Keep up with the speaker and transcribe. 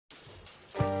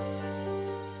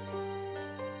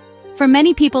For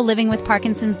many people living with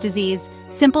Parkinson's disease,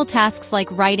 simple tasks like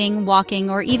writing,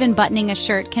 walking, or even buttoning a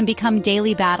shirt can become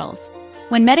daily battles.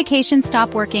 When medications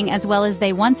stop working as well as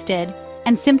they once did,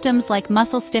 and symptoms like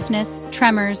muscle stiffness,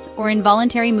 tremors, or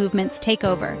involuntary movements take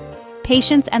over,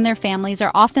 patients and their families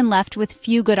are often left with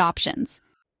few good options.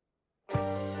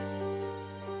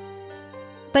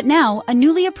 But now, a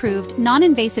newly approved,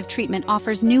 non-invasive treatment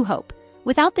offers new hope,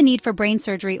 without the need for brain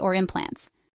surgery or implants.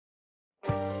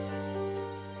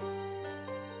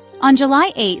 On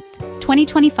July 8,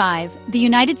 2025, the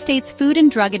United States Food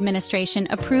and Drug Administration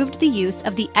approved the use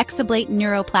of the Exablate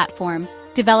Neuro platform,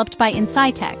 developed by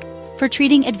Incytech, for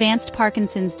treating advanced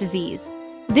Parkinson's disease.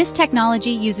 This technology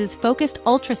uses focused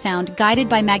ultrasound guided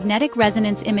by magnetic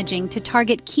resonance imaging to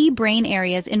target key brain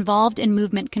areas involved in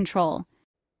movement control.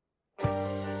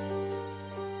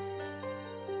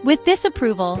 With this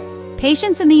approval,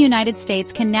 patients in the United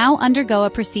States can now undergo a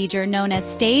procedure known as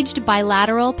staged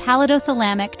bilateral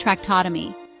palliothalamic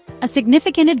tractotomy, a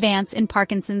significant advance in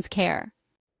Parkinson's care.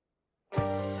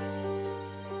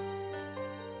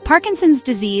 Parkinson's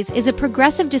disease is a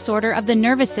progressive disorder of the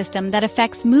nervous system that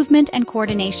affects movement and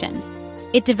coordination.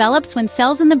 It develops when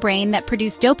cells in the brain that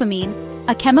produce dopamine,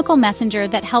 a chemical messenger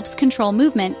that helps control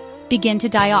movement, begin to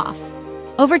die off.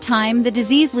 Over time, the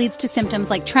disease leads to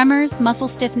symptoms like tremors, muscle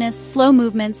stiffness, slow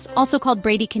movements, also called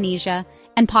bradykinesia,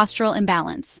 and postural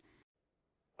imbalance.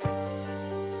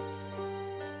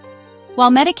 While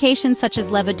medications such as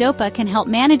levodopa can help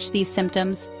manage these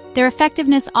symptoms, their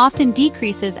effectiveness often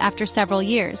decreases after several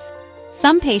years.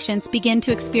 Some patients begin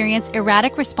to experience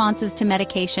erratic responses to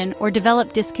medication or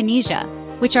develop dyskinesia,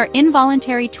 which are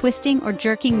involuntary twisting or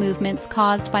jerking movements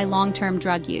caused by long-term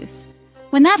drug use.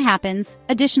 When that happens,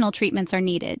 additional treatments are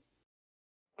needed.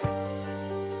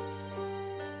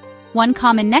 One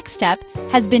common next step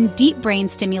has been deep brain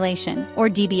stimulation, or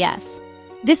DBS.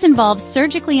 This involves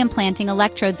surgically implanting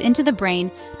electrodes into the brain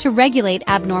to regulate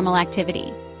abnormal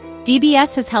activity.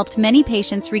 DBS has helped many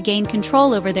patients regain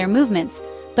control over their movements,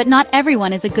 but not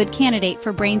everyone is a good candidate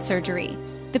for brain surgery.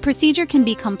 The procedure can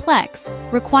be complex,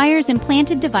 requires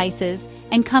implanted devices,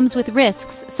 and comes with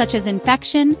risks such as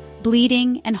infection,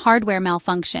 bleeding, and hardware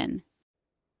malfunction.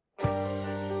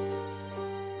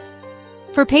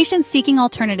 For patients seeking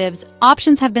alternatives,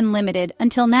 options have been limited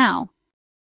until now.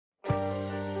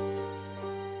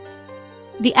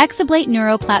 The Exablate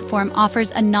Neuro platform offers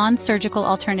a non-surgical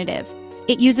alternative.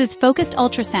 It uses focused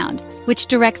ultrasound, which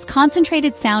directs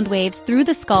concentrated sound waves through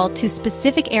the skull to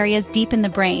specific areas deep in the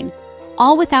brain,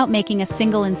 all without making a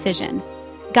single incision.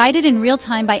 Guided in real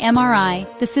time by MRI,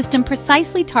 the system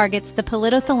precisely targets the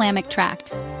palliothalamic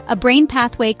tract, a brain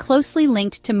pathway closely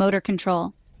linked to motor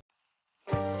control.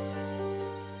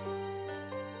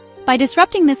 By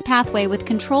disrupting this pathway with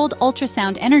controlled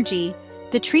ultrasound energy,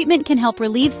 the treatment can help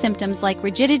relieve symptoms like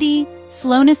rigidity,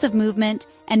 slowness of movement,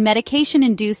 and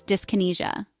medication-induced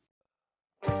dyskinesia.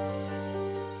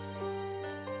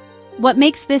 What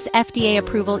makes this FDA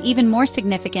approval even more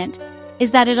significant is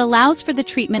that it allows for the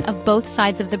treatment of both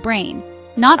sides of the brain,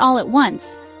 not all at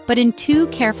once, but in two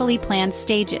carefully planned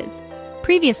stages.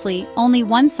 Previously, only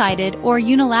one-sided or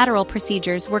unilateral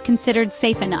procedures were considered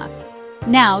safe enough.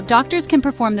 Now, doctors can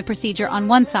perform the procedure on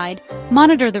one side,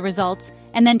 monitor the results,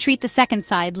 and then treat the second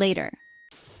side later.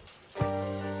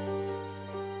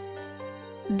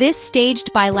 This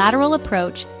staged bilateral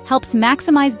approach helps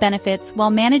maximize benefits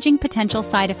while managing potential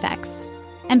side effects.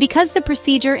 And because the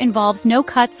procedure involves no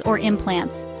cuts or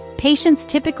implants, patients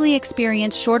typically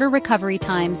experience shorter recovery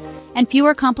times and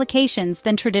fewer complications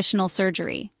than traditional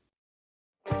surgery.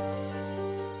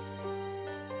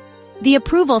 The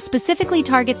approval specifically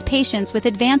targets patients with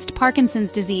advanced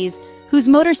Parkinson's disease whose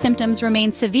motor symptoms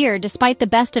remain severe despite the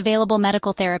best available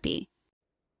medical therapy.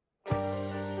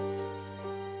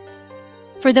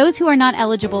 For those who are not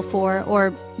eligible for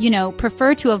or,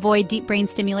 prefer to avoid deep brain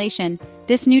stimulation,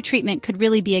 this new treatment could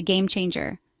really be a game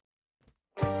changer.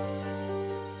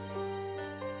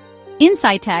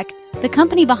 Incytech, the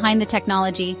company behind the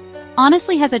technology,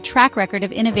 honestly has a track record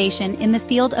of innovation in the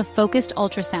field of focused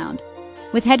ultrasound.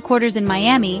 With headquarters in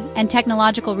Miami and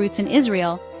technological roots in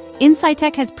Israel,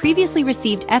 Incytech has previously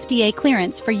received FDA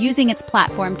clearance for using its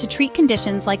platform to treat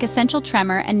conditions like essential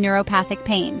tremor and neuropathic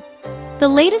pain. The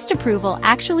latest approval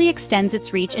actually extends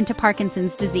its reach into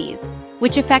Parkinson's disease,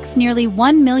 which affects nearly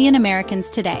 1 million Americans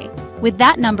today, with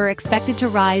that number expected to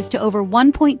rise to over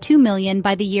 1.2 million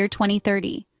by the year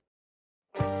 2030.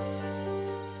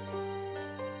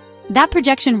 That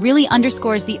projection really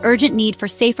underscores the urgent need for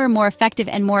safer, more effective,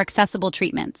 and more accessible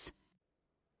treatments.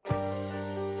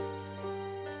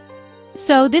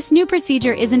 So, this new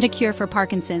procedure isn't a cure for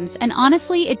Parkinson's, and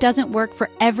honestly, it doesn't work for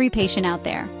every patient out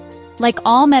there. Like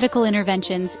all medical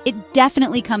interventions, it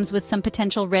definitely comes with some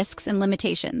potential risks and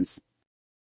limitations.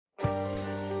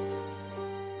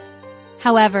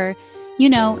 However,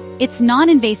 its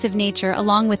non-invasive nature,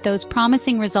 along with those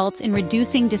promising results in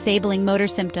reducing disabling motor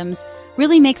symptoms,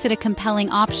 really makes it a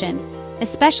compelling option,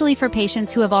 especially for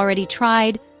patients who have already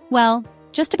tried, well,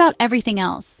 just about everything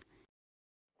else.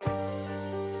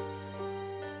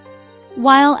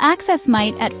 While access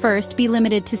might, at first, be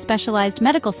limited to specialized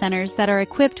medical centers that are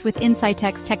equipped with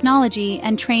Insightech's technology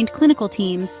and trained clinical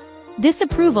teams, this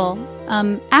approval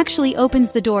actually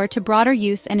opens the door to broader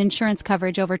use and insurance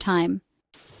coverage over time.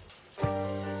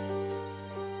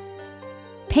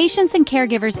 Patients and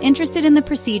caregivers interested in the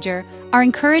procedure are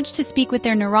encouraged to speak with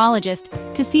their neurologist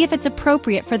to see if it's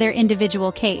appropriate for their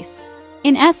individual case.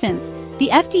 In essence, the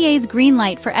FDA's green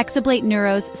light for Exablate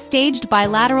Neuro's staged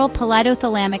bilateral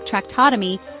pallidothalamic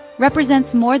tractotomy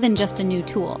represents more than just a new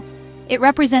tool. It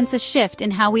represents a shift in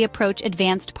how we approach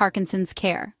advanced Parkinson's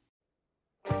care.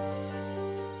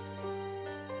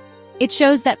 It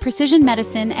shows that precision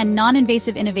medicine and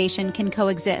non-invasive innovation can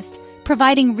coexist,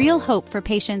 providing real hope for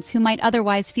patients who might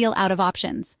otherwise feel out of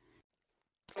options.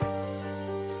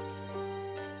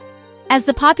 As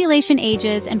the population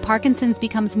ages and Parkinson's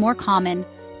becomes more common,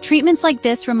 treatments like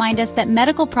this remind us that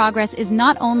medical progress is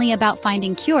not only about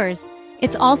finding cures,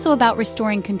 it's also about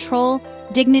restoring control,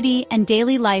 dignity, and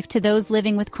daily life to those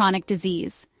living with chronic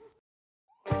disease.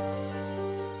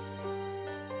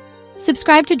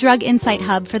 Subscribe to Drug Insight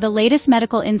Hub for the latest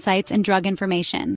medical insights and drug information.